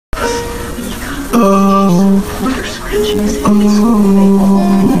Oh,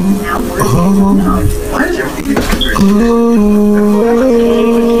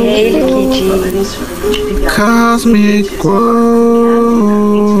 Cosmic Grove.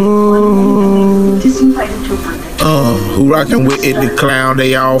 Who rockin' with it? The clown,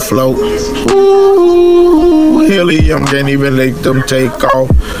 they all float. Ooh, helium can't even let them take off.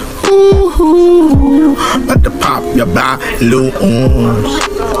 Ooh, but the pop your balloons.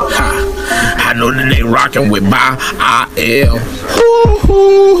 I know that they rockin' with IL.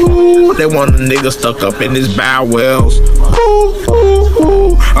 They want a nigga stuck up in his bow wells.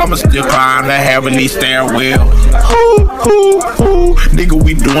 I'ma still climb the heavenly stairwell. Nigga,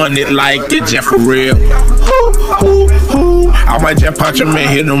 we doing it like the Jeff for real. I might just punch him and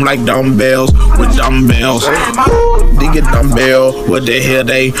hit him like dumbbells with dumbbells. Nigga dumbbell, what the hell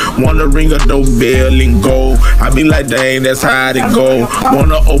they wanna ring a doorbell and go? I be like, dang, that's how it go.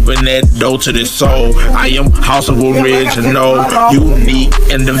 Wanna open that door to the soul. I am House of Original, unique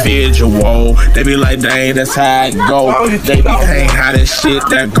individual. They be like, dang, that's how it go. They be hang how this shit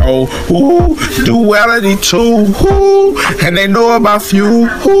that go. Ooh, duality too. Ooh, and they know about few.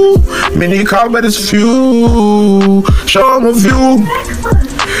 Ooh, many call but it's few. Show them a view.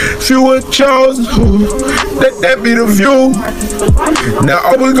 Few are chosen. Let that be the view. Now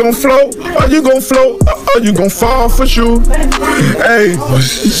are we gon' float? Are you gon' float? Or are you gon' fall for sure? Hey,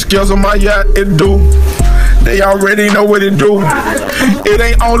 skills on my yacht, it do. They already know what it do. It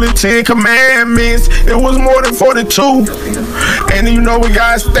ain't only 10 commandments, it was more than 42. And you know we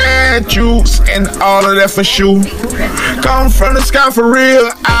got statues and all of that for sure. Come from the sky for real,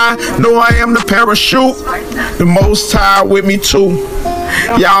 I know I am the parachute. The Most High with me too.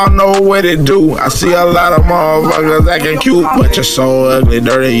 Y'all know what it do. I see a lot of motherfuckers acting cute, but you're so ugly,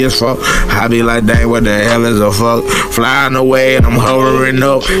 dirty as fuck. I be like, dang, what the hell is a fuck? Flying away and I'm hovering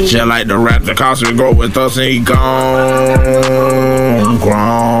up, just like the raptor. Cosmic Grove with us and he gone,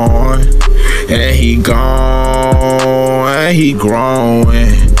 grown, and he gone, and he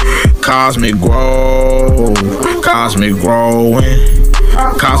growing. Cosmic Grove, cosmic growing,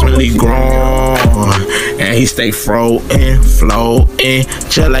 cosmically grown, and he stay floating,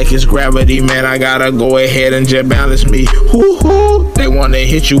 just like his gravity, man. I gotta go ahead and just balance me. Woo-hoo. They wanna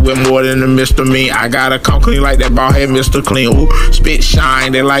hit you with more than a Mr. Me. I gotta come clean like that bald head Mr. Clean. Ooh, spit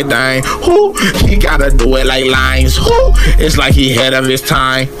shine, they like dang. Ooh, he gotta do it like lines. Ooh, it's like he ahead of his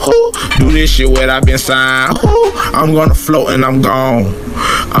time. Ooh, do this shit where I've been signed. Ooh, I'm gonna float and I'm gone.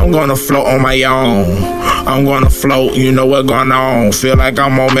 I'm gonna float on my own. I'm gonna float, you know what going on. Feel like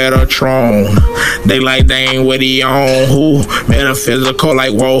I'm on Metatron. They like they ain't what he on. Who metaphysical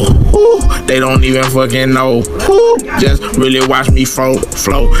like whoa. Who they don't even fucking know. Who just really watch me float.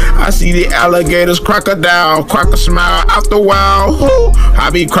 I see the alligators, crocodile, crack a smile after a while. Who I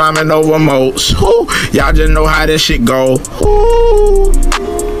be climbing over moats. Who y'all just know how this shit go. Who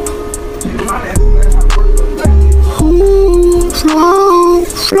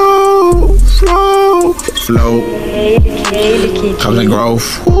float. Cosmic Grove.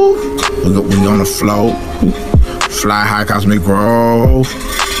 We gonna float. Fly high, Cosmic Grove.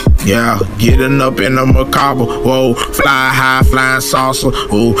 Yeah, getting up in the macabre. Whoa, fly high, flying saucer.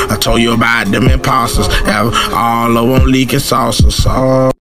 Ooh, I told you about them imposters. Have all of them leaking saucers.